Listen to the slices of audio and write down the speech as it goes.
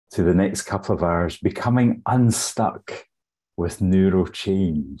to the next couple of hours, becoming unstuck with neuro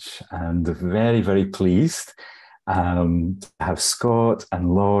change. And very, very pleased to have Scott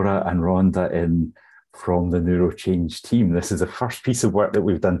and Laura and Rhonda in from the neuro change team. This is the first piece of work that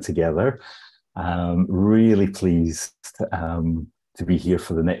we've done together. Really pleased to be here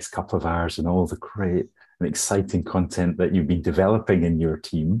for the next couple of hours and all the great and exciting content that you've been developing in your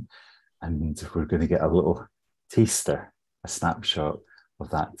team. And we're going to get a little taster, a snapshot of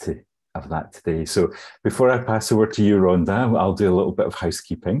that today. So before I pass over to you, Rhonda, I'll do a little bit of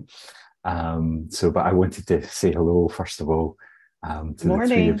housekeeping. But I wanted to say hello, first of all, to the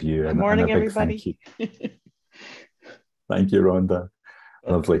three of you. Good morning, and a big everybody. Thank you. Thank you, Rhonda.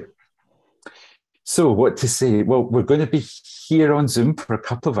 Lovely. So what to say? Well, we're going to be here on Zoom for a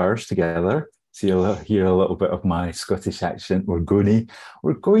couple of hours together. So you'll hear a little bit of my Scottish accent. We're going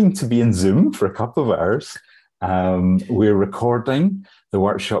to be in Zoom for a couple of hours. We're recording the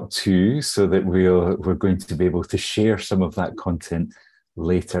workshop too, so that we're going to be able to share some of that content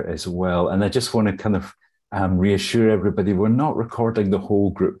later as well. And I just want to kind of reassure everybody, we're not recording the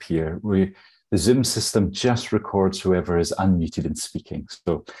whole group here. The Zoom system just records whoever is unmuted and speaking.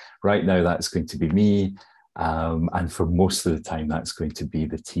 So right now that's going to be me. And for most of the time, that's going to be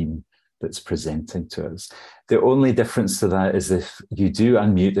the team that's presenting to us. The only difference to that is if you do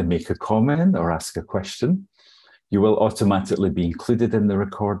unmute and make a comment or ask a question, you will automatically be included in the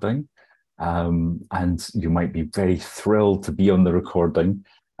recording. And you might be very thrilled to be on the recording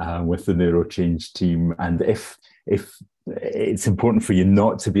with the Neuro Change team. And if it's important for you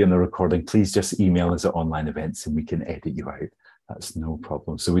not to be on the recording, please just email us at Online Events and we can edit you out. That's no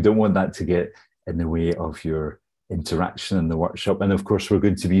problem. So we don't want that to get in the way of your interaction in the workshop. And of course, we're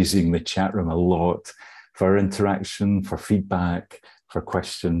going to be using the chat room a lot for interaction, for feedback, for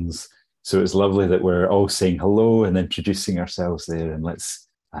questions. So it's lovely that we're all saying hello and introducing ourselves there. And let's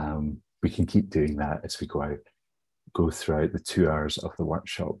we can keep doing that as we go throughout the 2 hours of the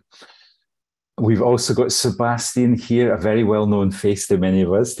workshop. We've also got Sebastian here, a very well-known face to many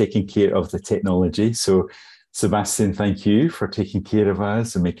of us, taking care of the technology. So Sebastian, thank you for taking care of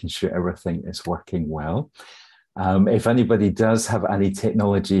us and making sure everything is working well. If anybody does have any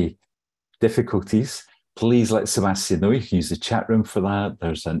technology difficulties, please let Sebastian know. You can use the chat room for that.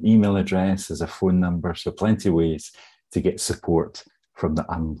 There's an email address, there's a phone number, so plenty of ways to get support from the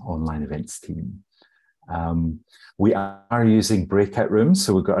Online Events team. We are using breakout rooms,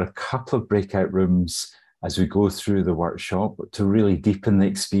 so we've got a couple of breakout rooms as we go through the workshop to really deepen the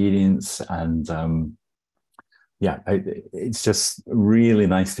experience. And it's just really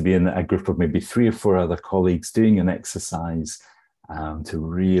nice to be in a group of maybe 3 or 4 other colleagues doing an exercise to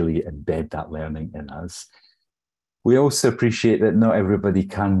really embed that learning in us. We also appreciate that not everybody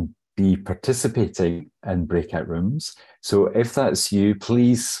can be participating in breakout rooms. So if that's you,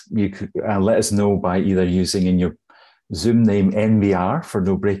 please you could, let us know by either using in your Zoom name NBR for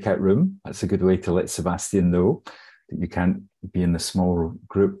no breakout room. That's a good way to let Sebastian know that you can't be in the small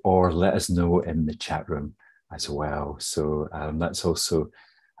group, or let us know in the chat room as well. So that's also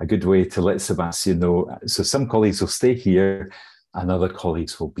a good way to let Sebastian know. So some colleagues will stay here and other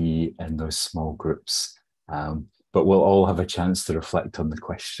colleagues will be in those small groups. But we'll all have a chance to reflect on the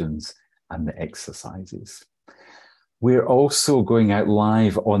questions and the exercises. We're also going out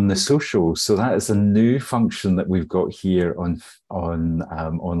live on the socials. So that is a new function that we've got here on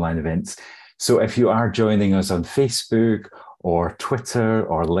Online Events. So if you are joining us on Facebook or Twitter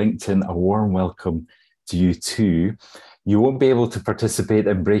or LinkedIn, a warm welcome to you too. You won't be able to participate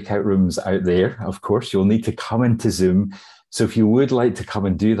in breakout rooms out there, of course. You'll need to come into Zoom. So if you would like to come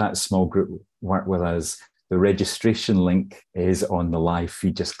and do that small group work with us, the registration link is on the live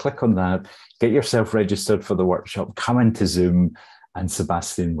feed. Just click on that, get yourself registered for the workshop, come into Zoom, and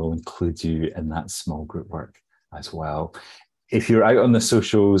Sebastian will include you in that small group work as well. If you're out on the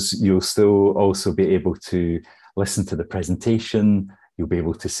socials, you'll still also be able to listen to the presentation. You'll be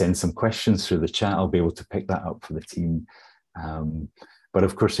able to send some questions through the chat. I'll be able to pick that up for the team. But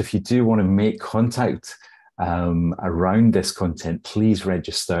of course, if you do want to make contact around this content, please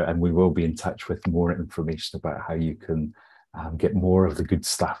register and we will be in touch with more information about how you can get more of the good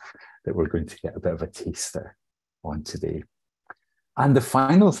stuff that we're going to get a bit of a taster on today. And the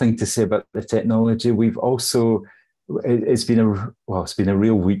final thing to say about the technology, we've also, it's been a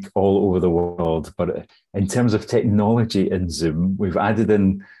real week all over the world, but in terms of technology in Zoom, we've added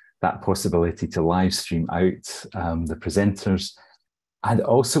in that possibility to live stream out the presenters. And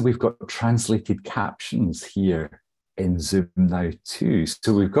also we've got translated captions here in Zoom now too.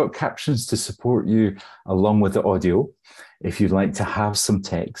 So we've got captions to support you along with the audio. If you'd like to have some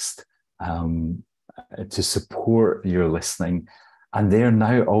text to support your listening, And they're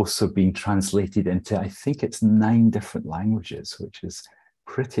now also being translated into, I think it's 9 different languages, which is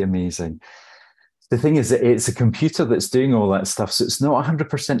pretty amazing. The thing is that it's a computer that's doing all that stuff, so it's not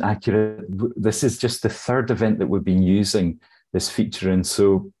 100% accurate. This is just the 3rd event that we've been using this feature in.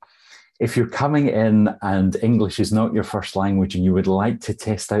 So if you're coming in and English is not your first language and you would like to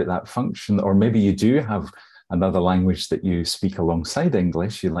test out that function, or maybe you do have another language that you speak alongside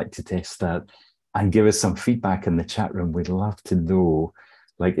English, you'd like to test that and give us some feedback in the chat room, we'd love to know,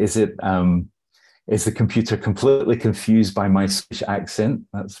 like, is the computer completely confused by my Swedish accent?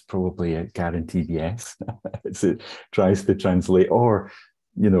 That's probably a guaranteed yes. As it tries to translate, or,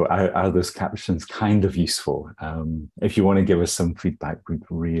 you know, are those captions kind of useful? If you want to give us some feedback, we'd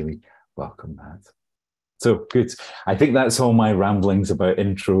really welcome that. So good. I think that's all my ramblings about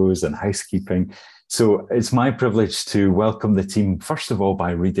intros and housekeeping. So it's my privilege to welcome the team, first of all,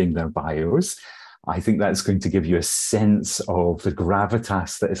 by reading their bios. I think that's going to give you a sense of the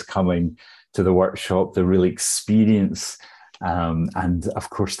gravitas that is coming to the workshop, the real experience, and of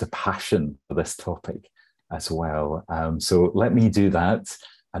course, the passion for this topic as well. So let me do that,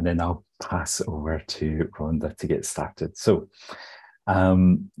 and then I'll pass over to Rhonda to get started. So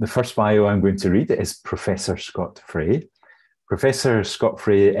the first bio I'm going to read is Professor Scott Frey. Professor Scott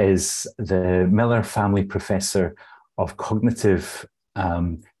Frey is the Miller Family Professor of Cognitive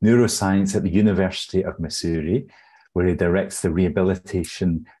Neuroscience at the University of Missouri, where he directs the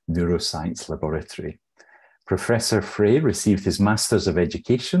Rehabilitation Neuroscience Laboratory. Professor Frey received his Master's of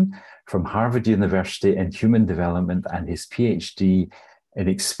Education from Harvard University in Human Development and his PhD in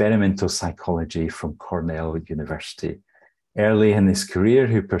Experimental Psychology from Cornell University. Early in his career,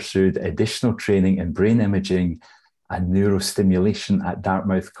 he pursued additional training in brain imaging and neurostimulation at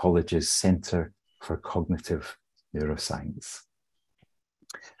Dartmouth College's Center for Cognitive Neuroscience.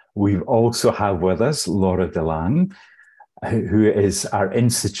 We also have with us Laura Delange, who is our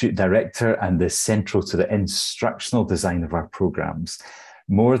Institute Director and is central to the instructional design of our programs.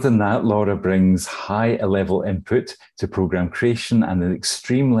 More than that, Laura brings high-level input to program creation and an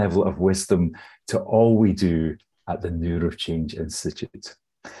extreme level of wisdom to all we do at the Neurochange Institute.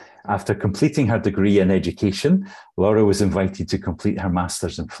 After completing her degree in education, Laura was invited to complete her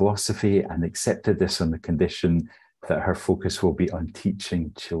Master's in Philosophy and accepted this on the condition that her focus will be on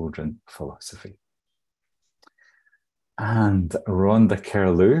teaching children philosophy. And Rhonda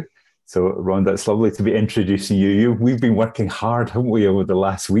Kerlew. So Rhonda, it's lovely to be introducing you. We've been working hard, haven't we, over the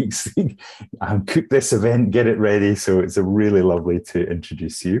last weeks, cook this event, get it ready. So it's really lovely to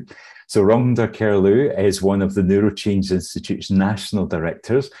introduce you. So Rhonda Kerlew is one of the Neurochange Institute's national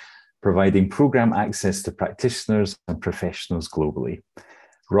directors, providing program access to practitioners and professionals globally.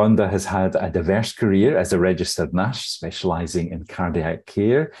 Rhonda has had a diverse career as a registered nurse, specializing in cardiac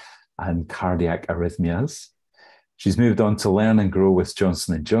care and cardiac arrhythmias. She's moved on to learn and grow with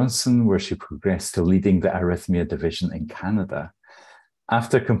Johnson & Johnson, where she progressed to leading the arrhythmia division in Canada.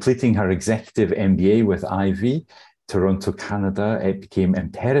 After completing her executive MBA with Ivy, Toronto, Canada, it became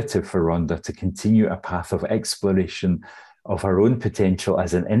imperative for Rhonda to continue a path of exploration of her own potential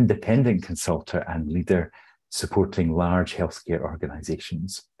as an independent consultant and leader supporting large healthcare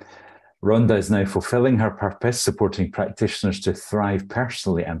organizations. Rhonda is now fulfilling her purpose, supporting practitioners to thrive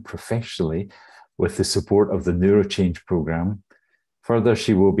personally and professionally with the support of the Neurochange program. Further,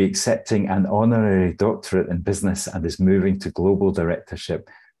 she will be accepting an honorary doctorate in business and is moving to global directorship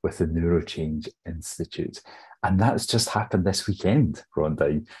with the Neurochange Institute. And that's just happened this weekend,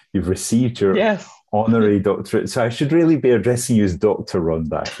 Rhonda. You've received your honorary doctorate. So I should really be addressing you as Dr.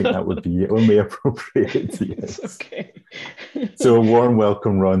 Rhonda. I think that would be only appropriate. Yes. It's okay. So a warm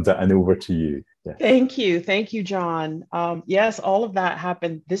welcome, Rhonda, and over to you. Yes. Thank you. Thank you, John. Yes, all of that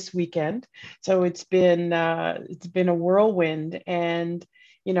happened this weekend. So it's been a whirlwind, and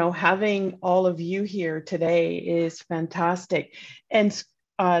having all of you here today is fantastic. And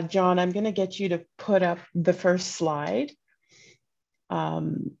John, I'm going to get you to put up the first slide. Take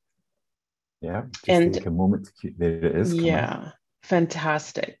a moment to keep, there it is. Yeah,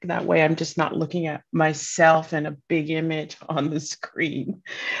 fantastic. That way I'm just not looking at myself and a big image on the screen.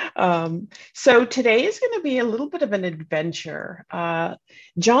 So today is going to be a little bit of an adventure.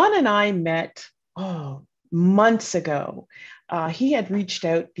 John and I met, months ago. He had reached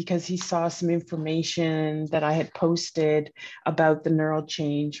out because he saw some information that I had posted about the neural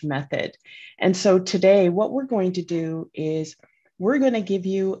change method. And so today, what we're going to do is we're going to give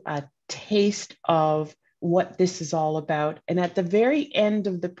you a taste of what this is all about. And at the very end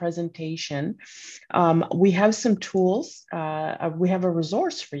of the presentation, we have some tools. We have a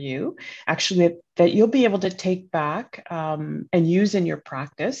resource for you, actually, that you'll be able to take back and use in your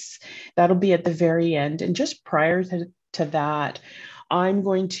practice. That'll be at the very end. And just prior to that, I'm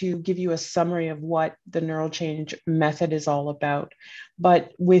going to give you a summary of what the neural change method is all about.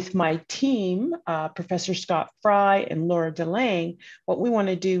 But with my team, Professor Scott Fry and Laura DeLange, what we want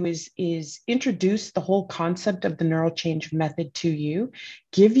to do is introduce the whole concept of the neural change method to you,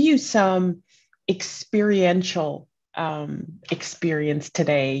 give you some experiential experience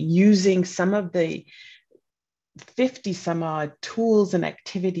today using some of the 50 some odd tools and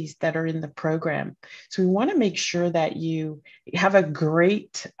activities that are in the program. So we want to make sure that you have a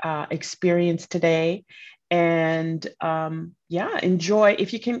great experience today, and yeah, enjoy.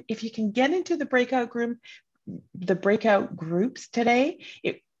 If you can get into the breakout groups today,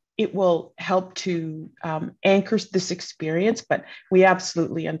 it will help to anchor this experience, but we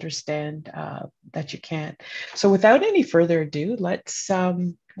absolutely understand that you can't. So without any further ado,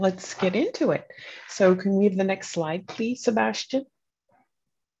 let's get into it. So can we have the next slide, please, Sebastian?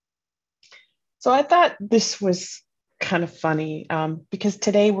 So I thought this was kind of funny because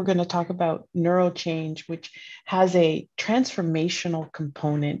today we're going to talk about neurochange, which has a transformational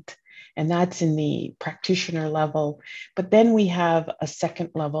component, and that's in the practitioner level. But then we have a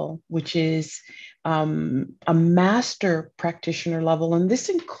second level, which is a master practitioner level, and this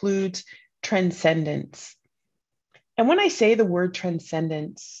includes transcendence. And when I say the word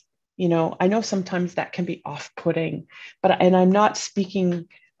transcendence, I know sometimes that can be off-putting, and I'm not speaking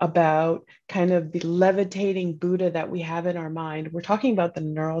about kind of the levitating Buddha that we have in our mind. We're talking about the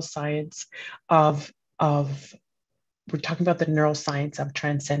neuroscience of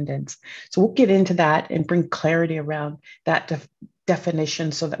transcendence. So we'll get into that and bring clarity around that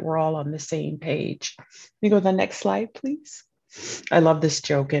definition so that we're all on the same page. Can you go to the next slide, please? I love this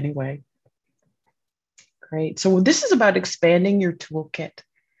joke anyway. Great. So this is about expanding your toolkit.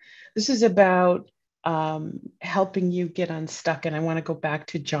 This is about helping you get unstuck. And I want to go back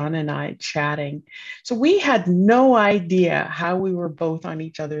to John and I chatting. So we had no idea how we were both on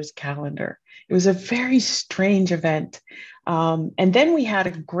each other's calendar. It was a very strange event. And then we had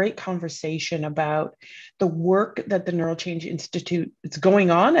a great conversation about the work that the Neural Change Institute is going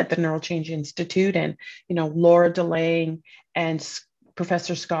on at the Neural Change Institute. And, Laura DeLange and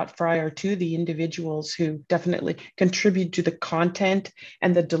Professor Scott Fry are two of the individuals who definitely contribute to the content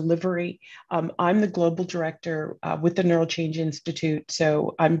and the delivery. I'm the global director with the Neural Change Institute,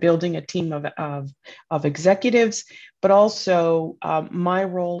 so I'm building a team of executives, but also my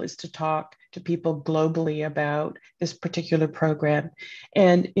role is to talk to people globally about this particular program.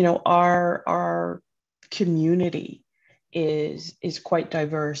 And our community is quite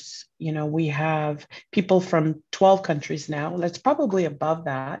diverse. We have people from 12 countries now. That's probably above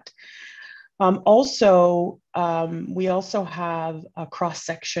that. We also have a cross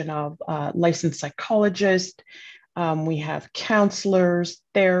section of licensed psychologists. We have counselors,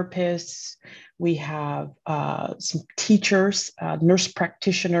 therapists. We have some teachers, nurse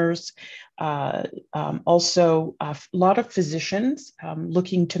practitioners, also a lot of physicians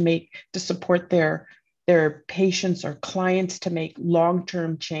looking to support their patients or clients to make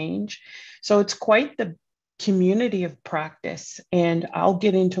long-term change. So it's quite the community of practice, and I'll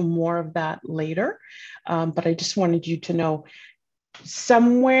get into more of that later. But I just wanted you to know,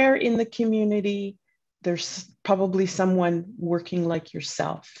 somewhere in the community, there's probably someone working like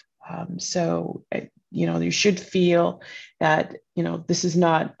yourself. So you should feel that this is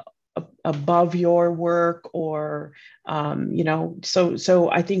not above your work, or so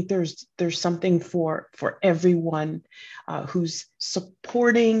I think there's something for everyone who's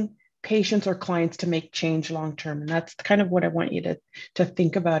supporting patients or clients to make change long term, and that's kind of what I want you to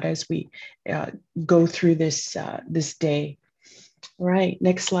think about as we go through this day. All right,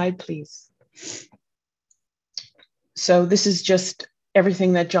 next slide, please. So this is just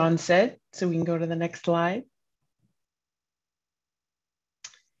everything that John said, so we can go to the next slide.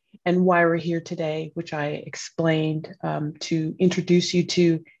 And why we're here today, which I explained to introduce you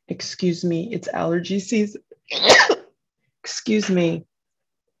to, excuse me, it's allergy season. Excuse me,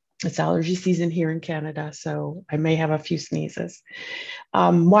 it's allergy season here in Canada, so I may have a few sneezes.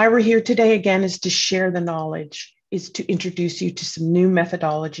 Why we're here today, again, is to share the knowledge, is to introduce you to some new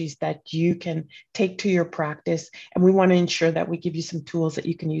methodologies that you can take to your practice. And we want to ensure that we give you some tools that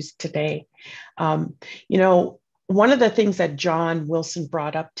you can use today. One of the things that John Wilson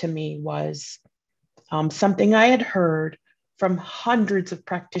brought up to me was something I had heard from hundreds of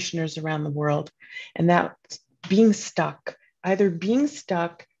practitioners around the world, and that's being stuck, either being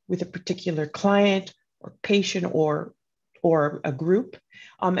stuck with a particular client or patient or a group,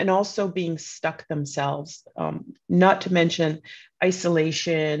 and also being stuck themselves, not to mention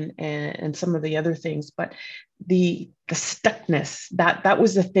isolation and some of the other things. But the stuckness, that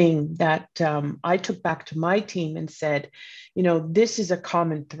was the thing that I took back to my team and said, you know, this is a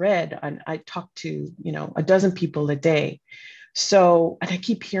common thread. And I talk to, you know, a dozen people a day. So, and I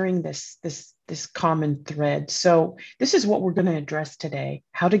keep hearing this common thread. So this is what we're going to address today: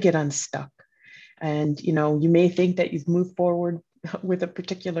 how to get unstuck. And you know, you may think that you've moved forward with a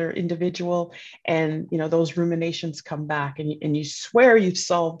particular individual, and you know those ruminations come back, and you swear you've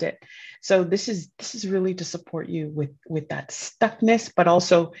solved it. So this is really to support you with that stuckness, but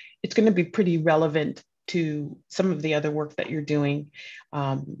also it's going to be pretty relevant to some of the other work that you're doing.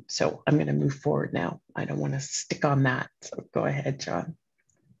 So I'm going to move forward now. I don't want to stick on that. So go ahead, John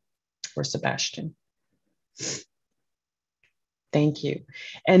or Sebastian. Thank you.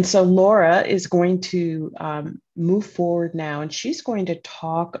 And so Laura is going to move forward now, and she's going to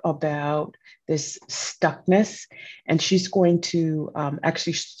talk about this stuckness. And she's going to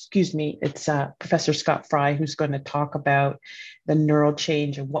actually, excuse me, it's Professor Scott Fry who's going to talk about the neural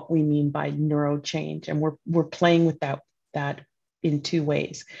change and what we mean by neural change. And we're playing with that in two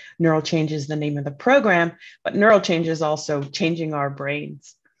ways. Neural change is the name of the program, but neural change is also changing our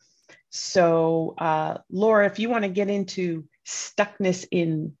brains. So Laura, if you want to get into stuckness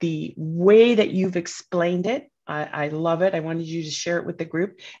in the way that you've explained it, I love it. I wanted you to share it with the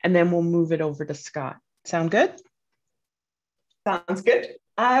group, and then we'll move it over to Scott. Sound good? Sounds good.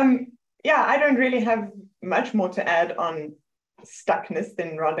 Yeah, I don't really have much more to add on stuckness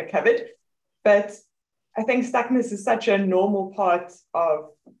than Rhonda covered, but I think stuckness is such a normal part of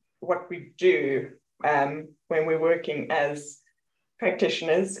what we do when we're working as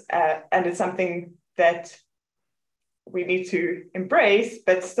practitioners, and it's something that we need to embrace,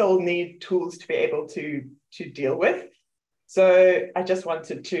 but still need tools to be able to deal with. So I just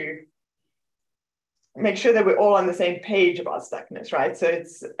wanted to make sure that we're all on the same page about stuckness, right? So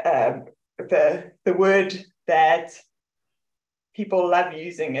it's the word that people love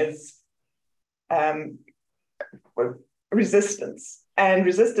using is resistance. And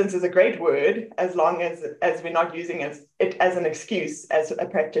resistance is a great word as long as we're not using it as an excuse as a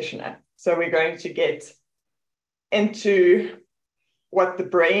practitioner. So we're going to get into what the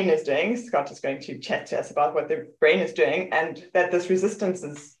brain is doing. Scott is going to chat to us about what the brain is doing, and that this resistance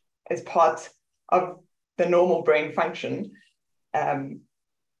is part of the normal brain function.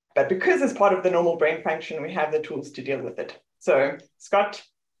 But because it's part of the normal brain function, we have the tools to deal with it. So Scott,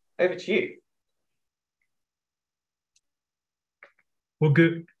 over to you. Well,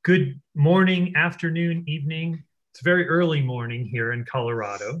 good morning, afternoon, evening. It's very early morning here in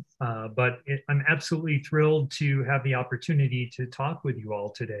Colorado, but I'm absolutely thrilled to have the opportunity to talk with you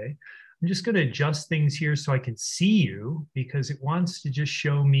all today. I'm just going to adjust things here so I can see you, because it wants to just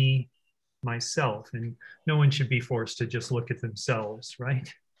show me myself, and no one should be forced to just look at themselves, right?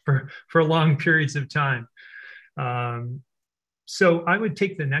 For long periods of time. So I would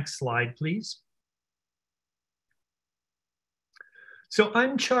take the next slide, please. So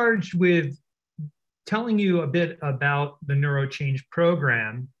I'm charged with telling you a bit about the NeuroChange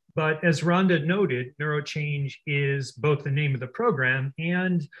program, but as Rhonda noted, NeuroChange is both the name of the program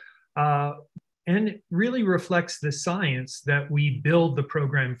and it really reflects the science that we build the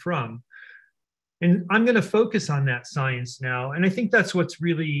program from. And I'm going to focus on that science now, and I think that's what's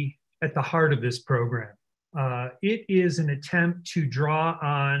really at the heart of this program. It is an attempt to draw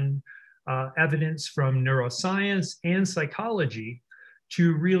on evidence from neuroscience and psychology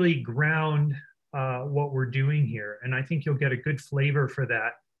to really ground what we're doing here. And I think you'll get a good flavor for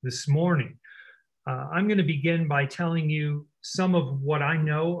that this morning. I'm going to begin by telling you some of what I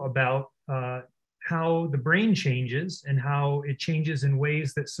know about how the brain changes and how it changes in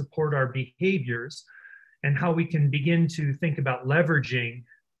ways that support our behaviors, and how we can begin to think about leveraging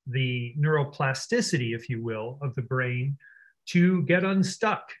the neuroplasticity, if you will, of the brain to get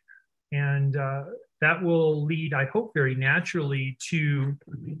unstuck. And that will lead, I hope, very naturally to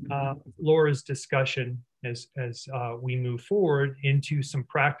Laura's discussion as we move forward into some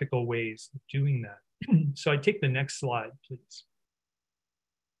practical ways of doing that. So I take the next slide, please.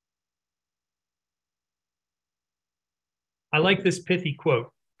 I like this pithy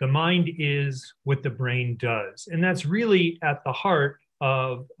quote: "The mind is what the brain does." And that's really at the heart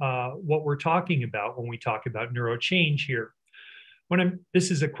of what we're talking about when we talk about neurochange here.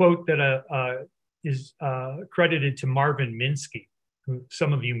 This is a quote that is credited to Marvin Minsky, who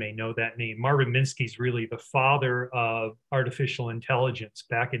some of you may know that name. Marvin Minsky is really the father of artificial intelligence.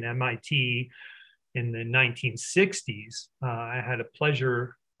 Back in MIT in the 1960s, I had a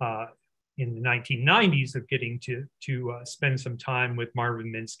pleasure in the 1990s of getting to spend some time with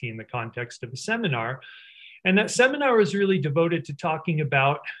Marvin Minsky in the context of a seminar. And that seminar was really devoted to talking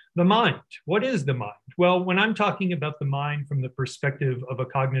about the mind. What is the mind? Well, when I'm talking about the mind from the perspective of a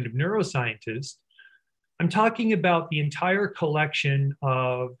cognitive neuroscientist, I'm talking about the entire collection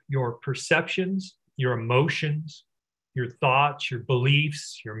of your perceptions, your emotions, your thoughts, your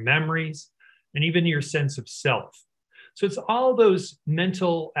beliefs, your memories, and even your sense of self. So it's all those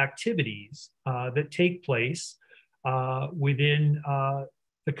mental activities that take place within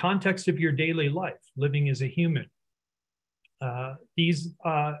the context of your daily life, living as a human.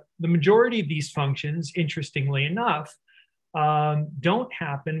 The majority of these functions, interestingly enough, don't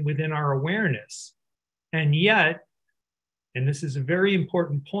happen within our awareness. And yet, and this is a very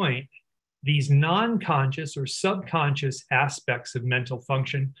important point, these non-conscious or subconscious aspects of mental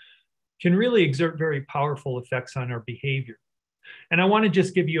function can really exert very powerful effects on our behavior. And I want to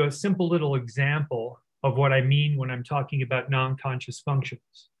just give you a simple little example of what I mean when I'm talking about non-conscious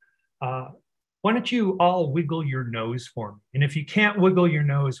functions. Why don't you all wiggle your nose for me? And if you can't wiggle your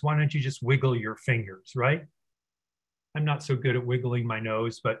nose, why don't you just wiggle your fingers, right? I'm not so good at wiggling my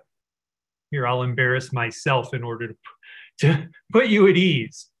nose, but here, I'll embarrass myself in order to put you at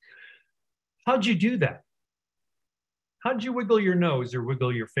ease. How'd you do that? How did you wiggle your nose or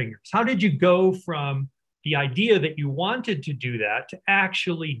wiggle your fingers? How did you go from the idea that you wanted to do that to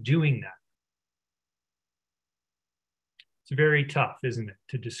actually doing that? It's very tough, isn't it,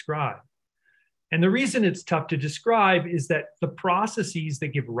 to describe? And the reason it's tough to describe is that the processes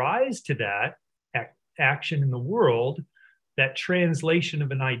that give rise to that action in the world, that translation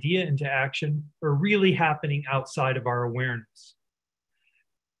of an idea into action, are really happening outside of our awareness.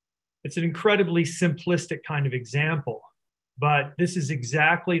 It's an incredibly simplistic kind of example, but this is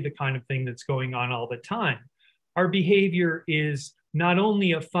exactly the kind of thing that's going on all the time. Our behavior is not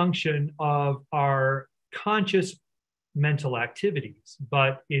only a function of our conscious mental activities,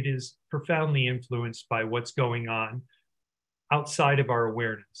 but it is profoundly influenced by what's going on outside of our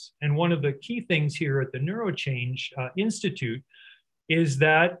awareness. And one of the key things here at the NeuroChange Institute is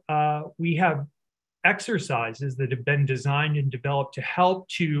that we have exercises that have been designed and developed to help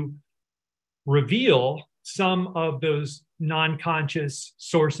to reveal some of those non-conscious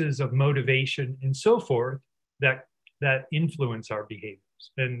sources of motivation and so forth that influence our behaviors.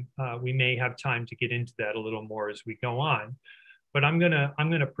 And we may have time to get into that a little more as we go on. But I'm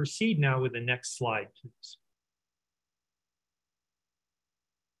gonna proceed now with the next slide, please.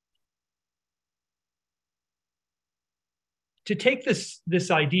 To take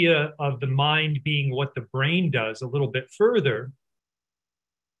this idea of the mind being what the brain does a little bit further,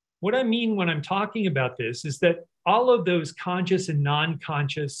 what I mean when I'm talking about this is that all of those conscious and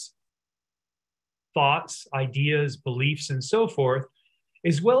non-conscious thoughts, ideas, beliefs, and so forth,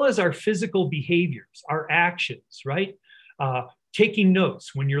 as well as our physical behaviors, our actions, right? Taking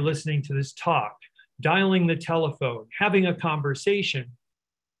notes when you're listening to this talk, dialing the telephone, having a conversation,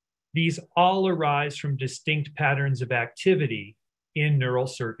 these all arise from distinct patterns of activity in neural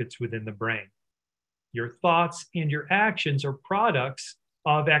circuits within the brain. Your thoughts and your actions are products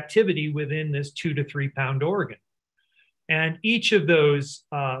of activity within this 2 to 3 pound organ. And each of those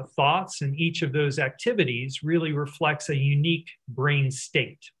thoughts and each of those activities really reflects a unique brain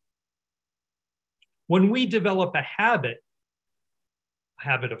state. When we develop a habit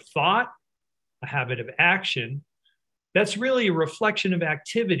of thought, a habit of action, that's really a reflection of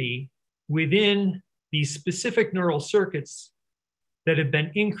activity within these specific neural circuits that have been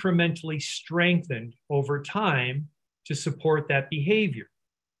incrementally strengthened over time to support that behavior.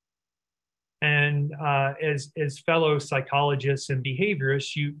 And as fellow psychologists and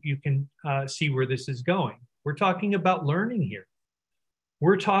behaviorists, you can see where this is going. We're talking about learning here.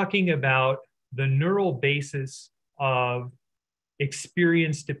 We're talking about the neural basis of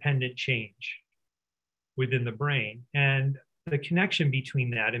experience-dependent change within the brain. And the connection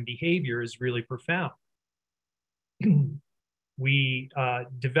between that and behavior is really profound. We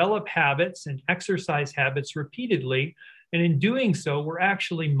develop habits and exercise habits repeatedly. And in doing so, we're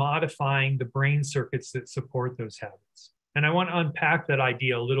actually modifying the brain circuits that support those habits. And I want to unpack that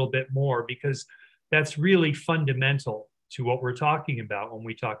idea a little bit more because that's really fundamental to what we're talking about when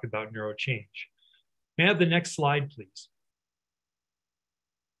we talk about neurochange. May I have the next slide, please?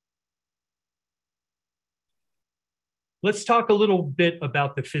 Let's talk a little bit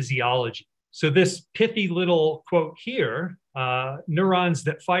about the physiology. So this pithy little quote here, neurons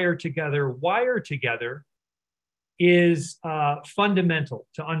that fire together, wire together, is fundamental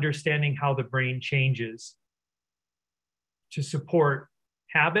to understanding how the brain changes to support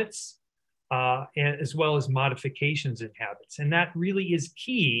habits as well as modifications in habits. And that really is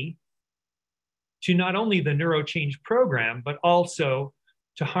key to not only the NeuroChange program, but also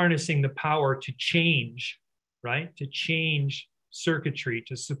to harnessing the power to change right? To change circuitry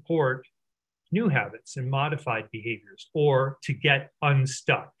to support new habits and modified behaviors, or to get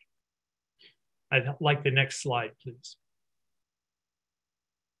unstuck. I'd like the next slide, please.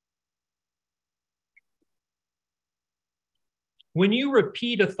 When you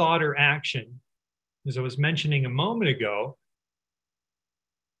repeat a thought or action, as I was mentioning a moment ago,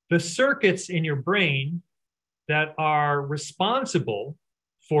 the circuits in your brain that are responsible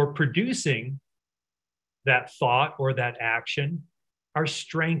for producing that thought or that action are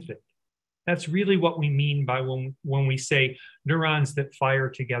strengthened. That's really what we mean by when we say neurons that fire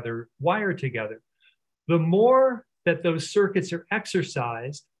together, wire together. The more that those circuits are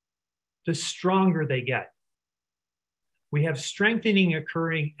exercised, the stronger they get. We have strengthening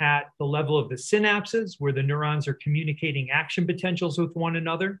occurring at the level of the synapses, where the neurons are communicating action potentials with one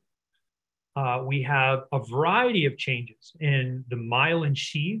another. We have a variety of changes in the myelin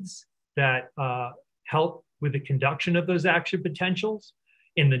sheaths that help with the conduction of those action potentials,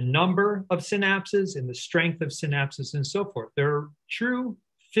 in the number of synapses, in the strength of synapses, and so forth. There are true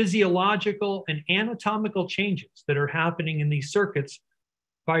physiological and anatomical changes that are happening in these circuits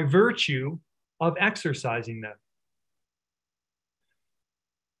by virtue of exercising them.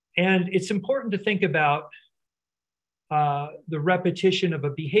 And it's important to think about the repetition of a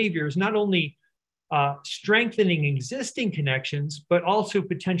behavior is not only strengthening existing connections, but also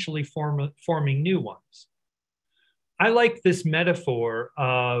potentially forming new ones. I like this metaphor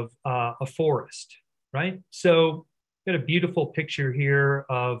of a forest, right? So got a beautiful picture here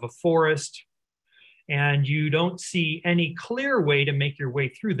of a forest, and you don't see any clear way to make your way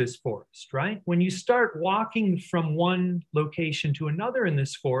through this forest, right? When you start walking from one location to another in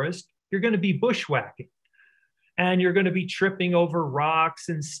this forest, you're going to be bushwhacking, and you're going to be tripping over rocks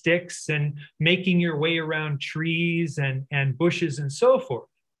and sticks and making your way around trees and bushes and so forth.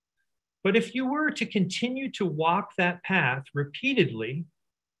 But if you were to continue to walk that path repeatedly,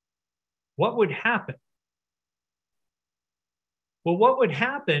 what would happen? Well, what would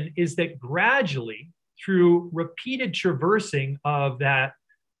happen is that gradually, through repeated traversing of that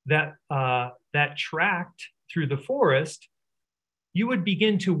tract through the forest, you would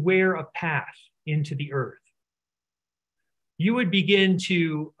begin to wear a path into the earth. You would begin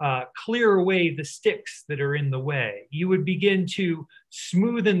to clear away the sticks that are in the way. You would begin to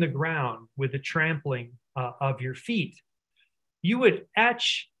smoothen the ground with the trampling of your feet. You would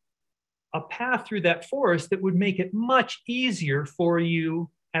etch a path through that forest that would make it much easier for you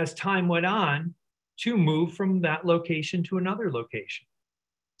as time went on to move from that location to another location,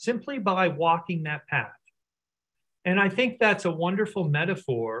 simply by walking that path. And I think that's a wonderful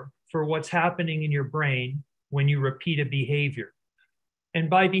metaphor for what's happening in your brain when you repeat a behavior. And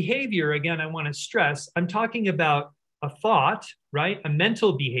by behavior, again, I want to stress, I'm talking about a thought, right? A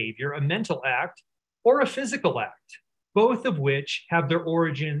mental behavior, a mental act, or a physical act, both of which have their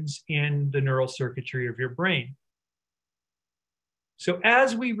origins in the neural circuitry of your brain. So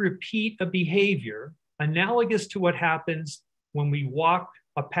as we repeat a behavior, analogous to what happens when we walk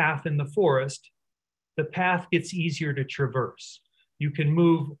a path in the forest, the path gets easier to traverse. You can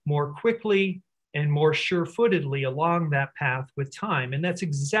move more quickly and more sure-footedly along that path with time. And that's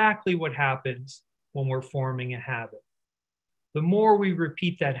exactly what happens when we're forming a habit. The more we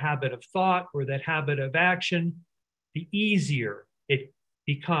repeat that habit of thought or that habit of action, the easier it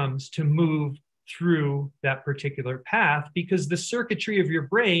becomes to move through that particular path, because the circuitry of your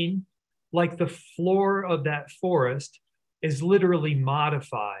brain, like the floor of that forest, is literally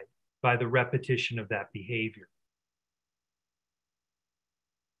modified by the repetition of that behavior.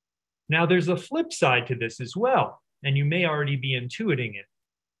 Now, there's a flip side to this as well, and you may already be intuiting it.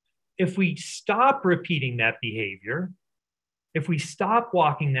 If we stop repeating that behavior, if we stop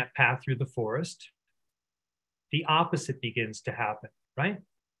walking that path through the forest, the opposite begins to happen, right?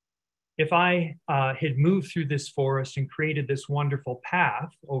 If I had moved through this forest and created this wonderful path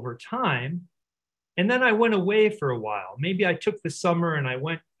over time, and then I went away for a while, maybe I took the summer and I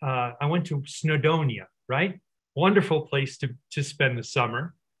went to Snowdonia, right? Wonderful place to spend the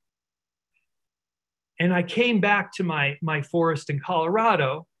summer. And I came back to my forest in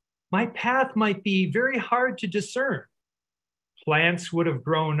Colorado, my path might be very hard to discern. Plants would have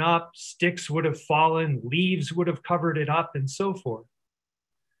grown up, sticks would have fallen, leaves would have covered it up, and so forth.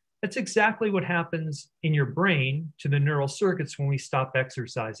 That's exactly what happens in your brain to the neural circuits when we stop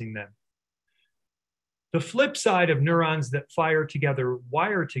exercising them. The flip side of neurons that fire together,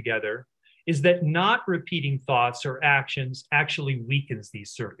 wire together, is that not repeating thoughts or actions actually weakens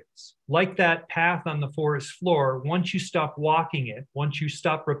these circuits. Like that path on the forest floor, once you stop walking it, once you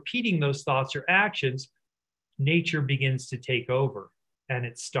stop repeating those thoughts or actions, nature begins to take over and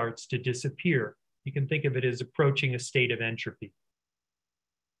it starts to disappear. You can think of it as approaching a state of entropy.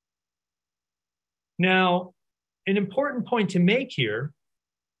 Now, an important point to make here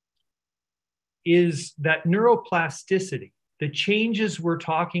is that neuroplasticity, the changes we're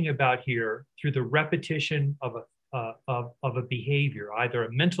talking about here through the repetition of a behavior, either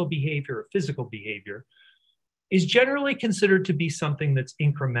a mental behavior or physical behavior, is generally considered to be something that's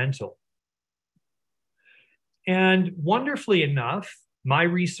incremental. And wonderfully enough, my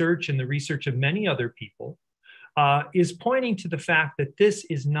research and the research of many other people is pointing to the fact that this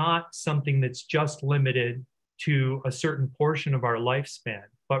is not something that's just limited to a certain portion of our lifespan,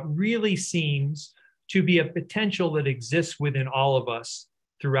 but really seems to be a potential that exists within all of us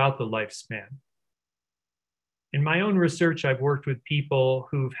throughout the lifespan. In my own research, I've worked with people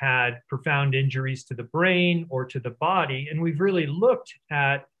who've had profound injuries to the brain or to the body, and we've really looked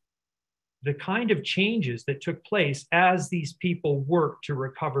at the kind of changes that took place as these people worked to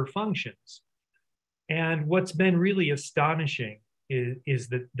recover functions. And what's been really astonishing is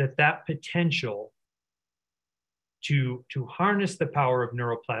that potential to harness the power of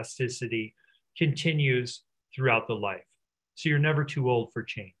neuroplasticity continues throughout the life. So you're never too old for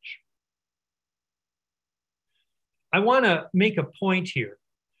change. I want to make a point here,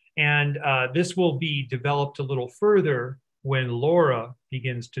 and this will be developed a little further when Laura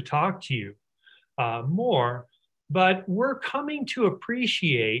begins to talk to you more, but we're coming to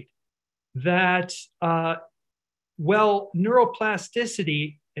appreciate that, well,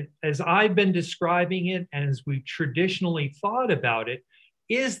 neuroplasticity, as I've been describing it and as we traditionally thought about it,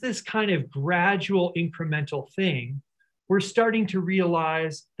 is this kind of gradual incremental thing. We're starting to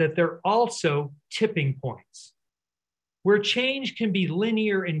realize that there are also tipping points where change can be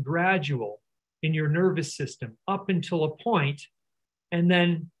linear and gradual in your nervous system up until a point, and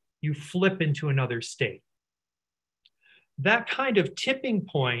then you flip into another state. That kind of tipping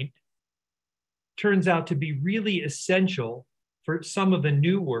point turns out to be really essential for some of the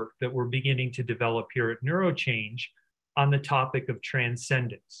new work that we're beginning to develop here at NeuroChange on the topic of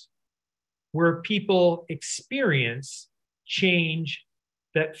transcendence, where people experience change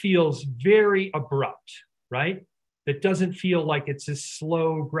that feels very abrupt, right? That doesn't feel like it's a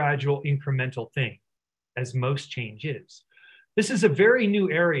slow, gradual, incremental thing, as most change is. This is a very new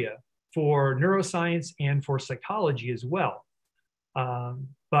area for neuroscience and for psychology as well.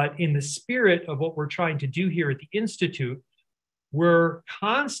 But in the spirit of what we're trying to do here at the Institute, we're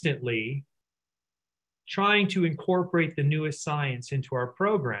constantly trying to incorporate the newest science into our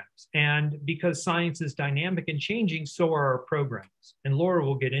programs. And because science is dynamic and changing, so are our programs. And Laura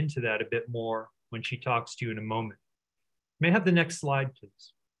will get into that a bit more when she talks to you in a moment. May I have the next slide,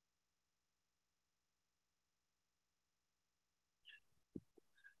 please?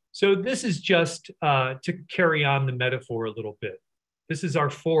 So this is just to carry on the metaphor a little bit. This is our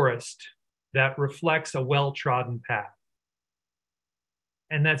forest that reflects a well-trodden path.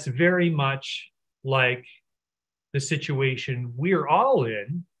 And that's very much like the situation we're all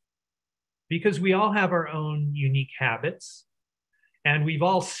in, because we all have our own unique habits, and we've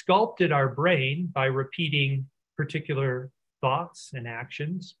all sculpted our brain by repeating particular thoughts and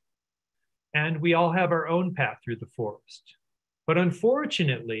actions. And we all have our own path through the forest. But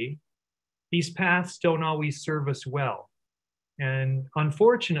unfortunately, these paths don't always serve us well. And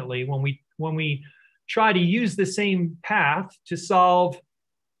unfortunately, when we try to use the same path to solve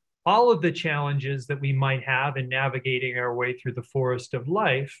all of the challenges that we might have in navigating our way through the forest of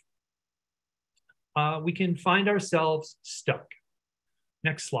life, we can find ourselves stuck.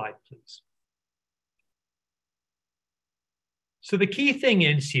 Next slide, please. So the key thing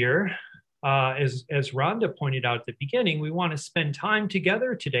is here, as Rhonda pointed out at the beginning, we want to spend time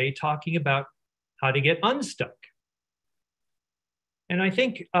together today talking about how to get unstuck. And I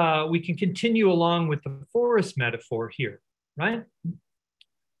think we can continue along with the forest metaphor here, right?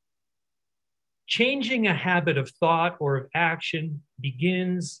 Changing a habit of thought or of action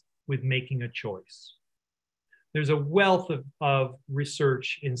begins with making a choice. There's a wealth of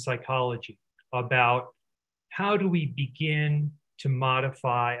research in psychology about how do we begin to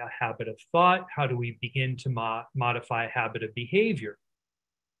modify a habit of thought? How do we begin to modify a habit of behavior?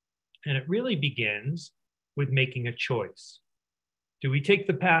 And it really begins with making a choice. Do we take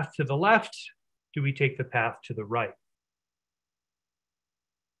the path to the left? Do we take the path to the right?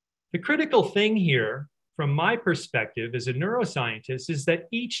 The critical thing here, from my perspective as a neuroscientist, is that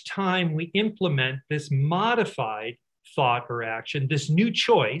each time we implement this modified thought or action, this new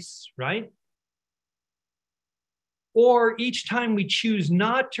choice, right? Or each time we choose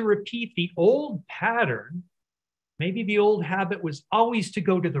not to repeat the old pattern, maybe the old habit was always to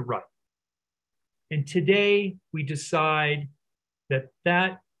go to the right. And today we decide that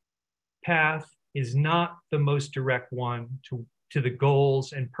that path is not the most direct one to the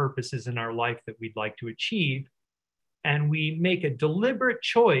goals and purposes in our life that we'd like to achieve. And we make a deliberate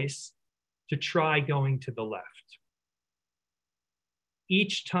choice to try going to the left.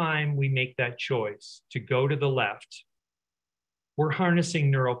 Each time we make that choice to go to the left, we're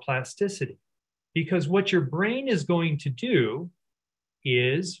harnessing neuroplasticity, because what your brain is going to do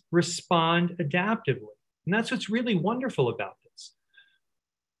is respond adaptively. And that's what's really wonderful about this.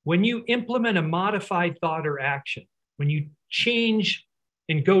 When you implement a modified thought or action, when you change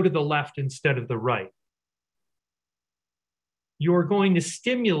and go to the left instead of the right, you're going to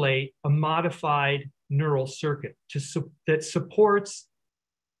stimulate a modified neural circuit that supports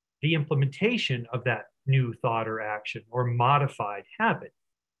the implementation of that new thought or action or modified habit.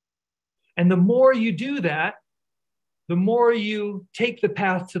 And the more you do that, the more you take the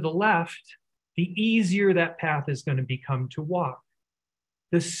path to the left, the easier that path is going to become to walk,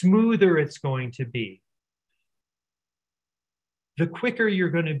 the smoother it's going to be, the quicker you're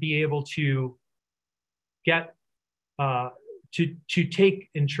going to be able to get to take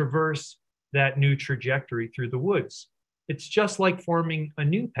and traverse that new trajectory through the woods. It's just like forming a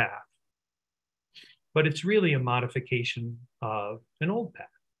new path, but it's really a modification of an old path.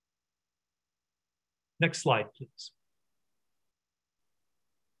 Next slide, please.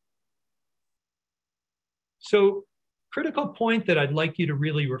 So, critical point that I'd like you to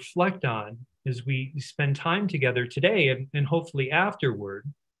really reflect on as we spend time together today and hopefully afterward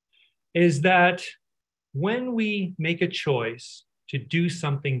is that when we make a choice to do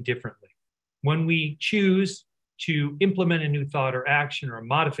something differently, when we choose to implement a new thought or action or a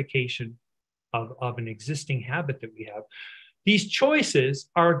modification of an existing habit that we have, these choices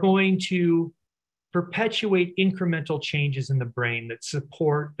are going to perpetuate incremental changes in the brain that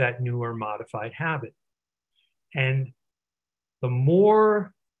support that new or modified habit. And the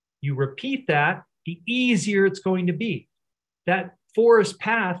more you repeat that, the easier it's going to be. That forest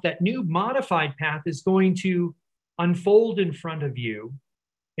path, that new modified path, is going to unfold in front of you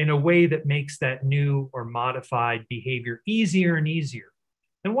in a way that makes that new or modified behavior easier and easier.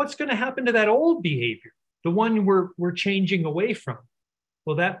 And what's going to happen to that old behavior, the one we're changing away from?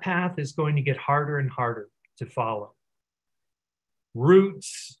 Well, that path is going to get harder and harder to follow.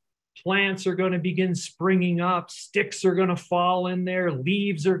 Roots, plants are going to begin springing up, sticks are going to fall in there,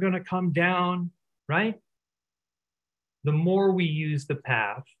 leaves are going to come down, right? The more we use the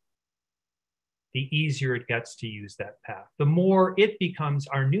path, the easier it gets to use that path. The more it becomes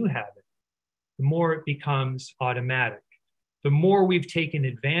our new habit, the more it becomes automatic. The more we've taken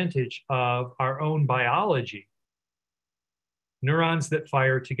advantage of our own biology. Neurons that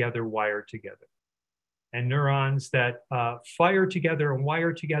fire together wire together. And neurons that fire together and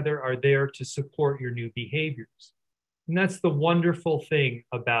wire together are there to support your new behaviors. And that's the wonderful thing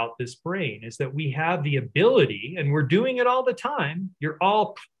about this brain, is that we have the ability, and we're doing it all the time, you're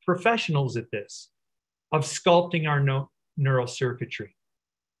all professionals at this, of sculpting our neural circuitry.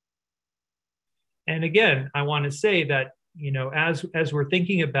 And again, I want to say that, you know, as we're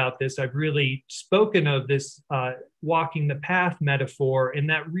thinking about this, I've really spoken of this walking the path metaphor, and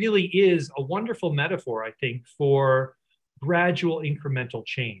that really is a wonderful metaphor, I think, for gradual incremental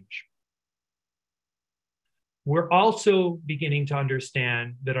change. We're also beginning to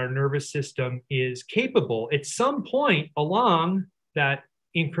understand that our nervous system is capable at some point along that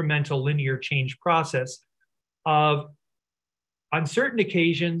incremental linear change process of, on certain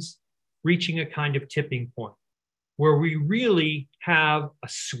occasions, reaching a kind of tipping point where we really have a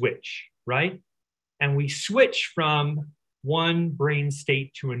switch, right? And we switch from one brain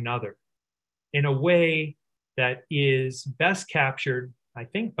state to another in a way that is best captured, I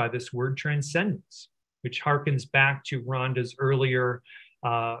think, by this word transcendence, which harkens back to Rhonda's earlier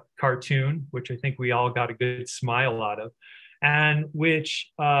cartoon, which I think we all got a good smile out of, and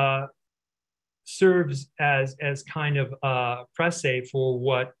which serves as kind of a précis for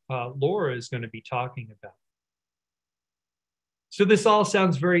what Laura is going to be talking about. So this all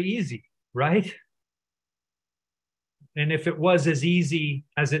sounds very easy, right? And if it was as easy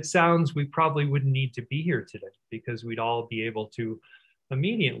as it sounds, we probably wouldn't need to be here today, because we'd all be able to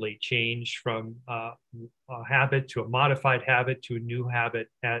immediately change from a habit to a modified habit to a new habit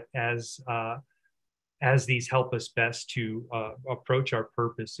as these help us best to approach our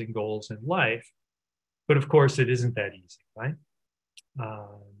purpose and goals in life. But of course, it isn't that easy, right?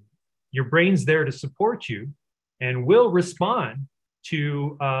 Your brain's there to support you and will respond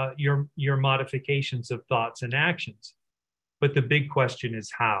to your modifications of thoughts and actions. But the big question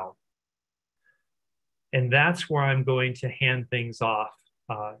is how. And that's where I'm going to hand things off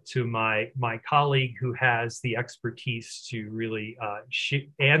to my colleague who has the expertise to really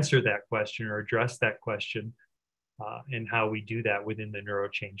answer that question or address that question, and how we do that within the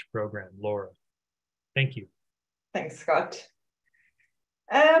NeuroChange program, Laura. Thank you. Thanks, Scott.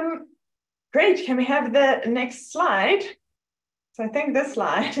 Great, can we have the next slide? So I think this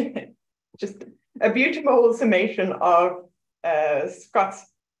slide, just a beautiful summation of Scott's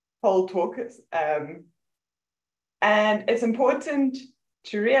whole talk. And it's important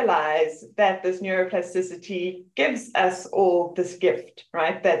to realize that this neuroplasticity gives us all this gift,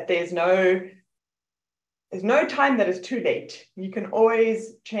 right? That there's no time that is too late. You can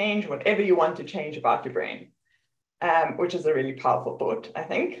always change whatever you want to change about your brain, which is a really powerful thought, I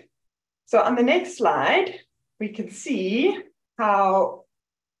think. So on the next slide, we can see how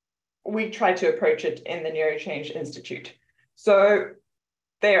we try to approach it in the NeuroChange Institute. So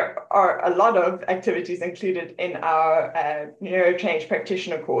there are a lot of activities included in our NeuroChange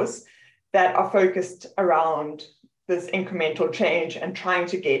practitioner course that are focused around this incremental change and trying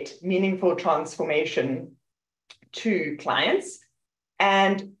to get meaningful transformation to clients.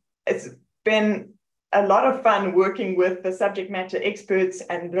 And it's been a lot of fun working with the subject matter experts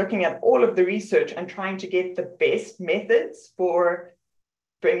and looking at all of the research and trying to get the best methods for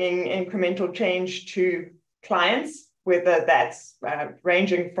bringing incremental change to clients, whether that's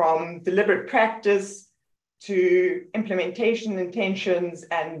ranging from deliberate practice to implementation intentions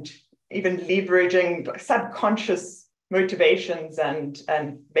and even leveraging subconscious motivations and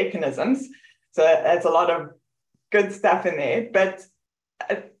mechanisms. So there's a lot of good stuff in there. But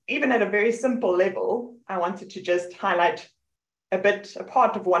even at a very simple level, I wanted to just highlight a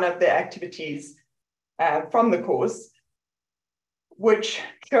part of one of the activities from the course, which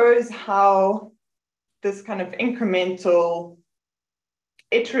shows how this kind of incremental,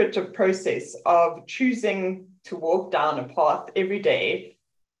 iterative process of choosing to walk down a path every day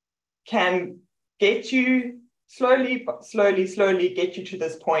can get you slowly get you to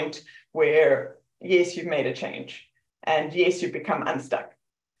this point where, yes, you've made a change, and yes, you've become unstuck.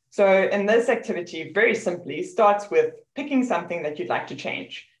 So in this activity, very simply, starts with picking something that you'd like to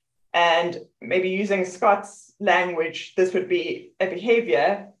change. And maybe using Scott's language, this would be a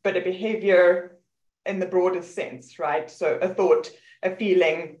behavior, but a behavior in the broadest sense, right? So a thought, a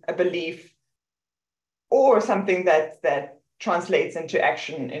feeling, a belief, or something that translates into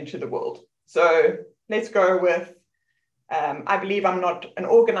action into the world. So let's go with, I believe I'm not an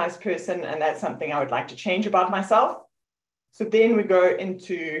organized person, and that's something I would like to change about myself. So then we go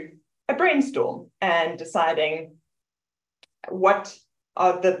into a brainstorm and deciding what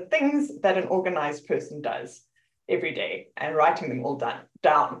are the things that an organized person does every day and writing them all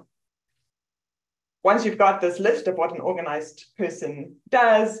down. Once you've got this list of what an organized person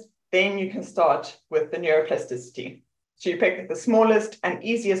does, then you can start with the neuroplasticity. So you pick the smallest and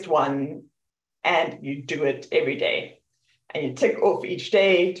easiest one and you do it every day. And you tick off each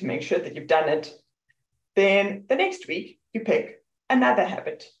day to make sure that you've done it. Then the next week, you pick another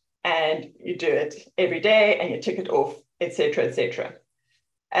habit and you do it every day and you tick it off, etc., etc.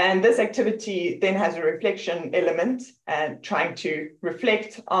 And this activity then has a reflection element and trying to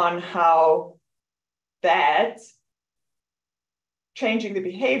reflect on how that changing the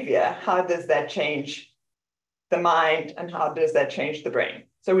behavior, how does that change the mind and how does that change the brain?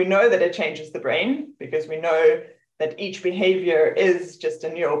 So we know that it changes the brain because we know that each behavior is just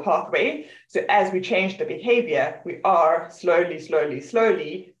a neural pathway. So as we change the behavior, we are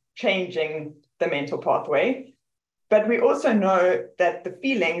slowly changing the mental pathway. But we also know that the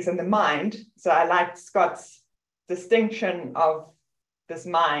feelings and the mind, so I liked Scott's distinction of this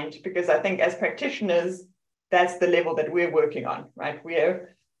mind, because I think as practitioners, that's the level that we're working on, right?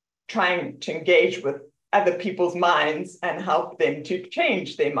 We're trying to engage with other people's minds and help them to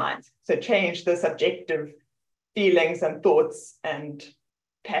change their minds. So change the subjective feelings and thoughts and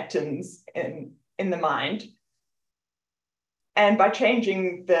patterns in the mind. And by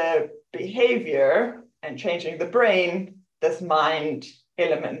changing the behavior and changing the brain, this mind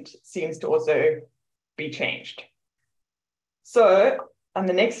element seems to also be changed. So on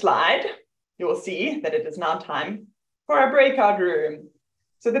the next slide, you will see that it is now time for a breakout room.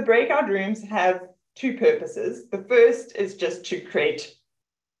 So the breakout rooms have two purposes. The first is just to create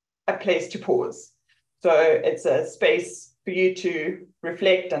a place to pause. So it's a space for you to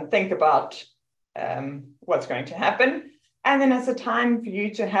reflect and think about what's going to happen. And then it's a time for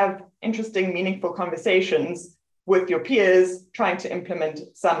you to have interesting, meaningful conversations with your peers, trying to implement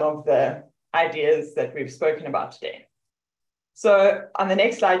some of the ideas that we've spoken about today. So on the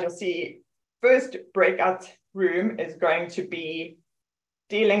next slide, you'll see first breakout room is going to be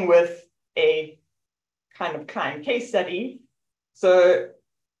dealing with a kind of client case study. So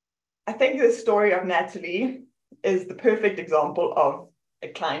I think the story of Natalie is the perfect example of a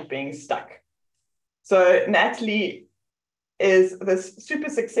client being stuck. So Natalie is this super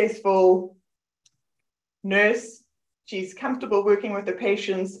successful nurse. She's comfortable working with the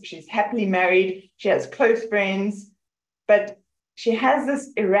patients. She's happily married. She has close friends, but she has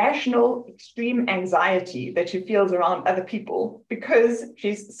this irrational, extreme anxiety that she feels around other people because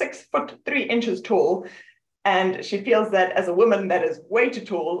she's 6'3" tall. And she feels that as a woman, that is way too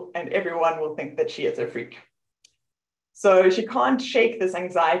tall, and everyone will think that she is a freak. So she can't shake this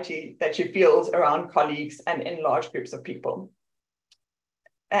anxiety that she feels around colleagues and in large groups of people.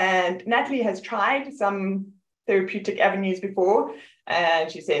 And Natalie has tried some therapeutic avenues before,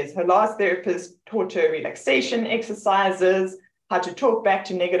 and she says her last therapist taught her relaxation exercises, how to talk back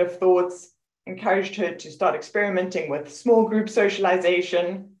to negative thoughts, encouraged her to start experimenting with small group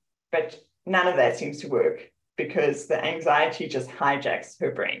socialization, but none of that seems to work because the anxiety just hijacks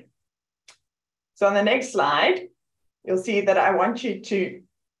her brain. So on the next slide, you'll see that I want you to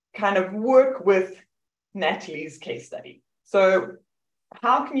kind of work with Natalie's case study. So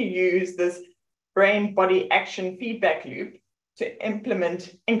how can you use this brain-body action feedback loop to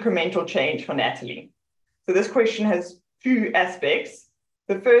implement incremental change for Natalie? So this question has two aspects.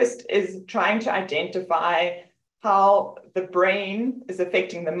 The first is trying to identify how the brain is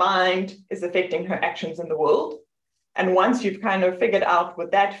affecting the mind, is affecting her actions in the world. And once you've kind of figured out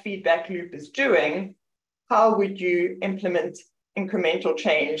what that feedback loop is doing, how would you implement incremental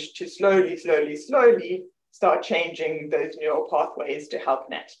change to slowly start changing those neural pathways to help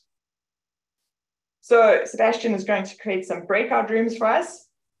Nat? So Sebastian is going to create some breakout rooms for us.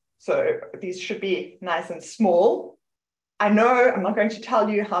 So these should be nice and small. I know I'm not going to tell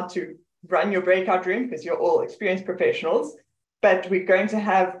you how to run your breakout room because you're all experienced professionals, but we're going to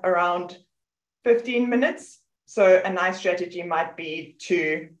have around 15 minutes. So a nice strategy might be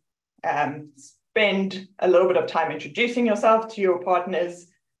to spend a little bit of time introducing yourself to your partners,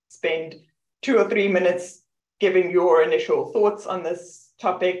 spend 2 or 3 minutes giving your initial thoughts on this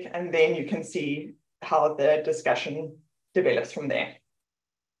topic, and then you can see how the discussion develops from there.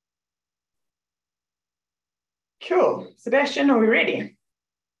 Cool. Sebastian, are we ready?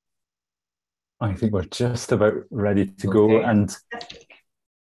 I think we're just about ready to go.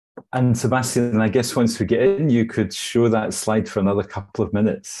 And Sebastian, I guess once we get in, you could show that slide for another couple of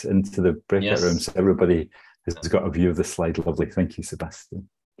minutes into the breakout room so everybody has got a view of the slide. Lovely. Thank you, Sebastian.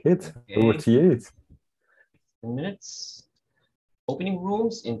 Good. Over to you. 10 minutes. Opening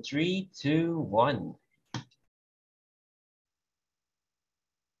rooms in 3, 2, 1.